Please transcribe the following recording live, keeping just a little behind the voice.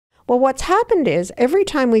Well, what's happened is every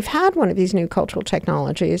time we've had one of these new cultural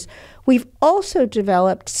technologies, we've also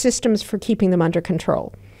developed systems for keeping them under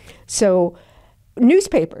control. So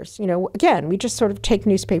newspapers, again, we just sort of take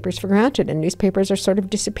newspapers for granted, and newspapers are sort of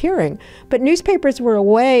disappearing. But newspapers were a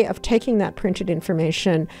way of taking that printed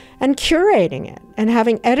information and curating it and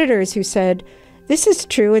having editors who said, this is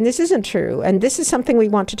true and this isn't true, and this is something we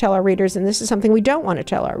want to tell our readers, and this is something we don't want to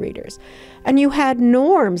tell our readers. And you had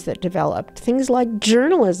norms that developed, things like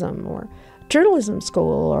journalism or journalism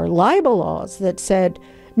school or libel laws that said,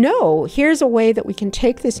 no, here's a way that we can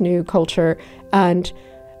take this new culture and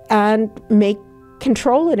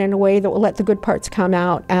control it in a way that will let the good parts come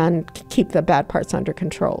out and keep the bad parts under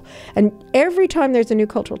control. And every time there's a new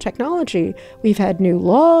cultural technology, we've had new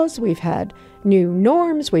laws, we've had new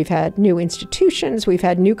norms, we've had new institutions, we've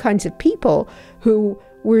had new kinds of people who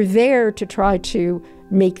were there to try to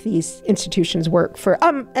make these institutions work for,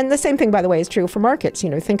 and the same thing, by the way, is true for markets.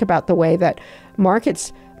 Think about the way that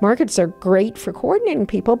markets are great for coordinating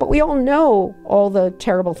people, but we all know all the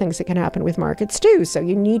terrible things that can happen with markets too. So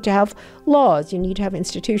you need to have laws, you need to have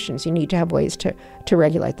institutions, you need to have ways to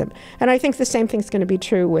regulate them. And I think the same thing's going to be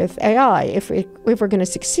true with AI. If we're going to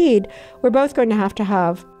succeed, we're both going to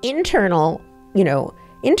have internal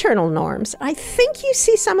norms. I think you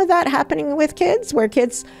see some of that happening with kids, where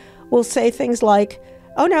kids will say things like,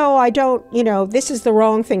 oh no, I don't, this is the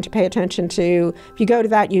wrong thing to pay attention to. If you go to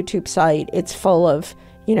that YouTube site, it's full of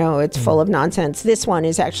nonsense. This one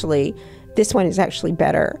is actually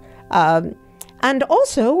better. And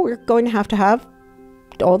also, we're going to have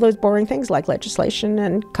all those boring things like legislation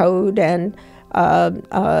and code and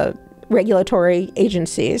regulatory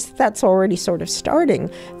agencies. That's already sort of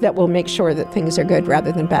starting, that will make sure that things are good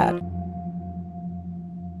rather than bad.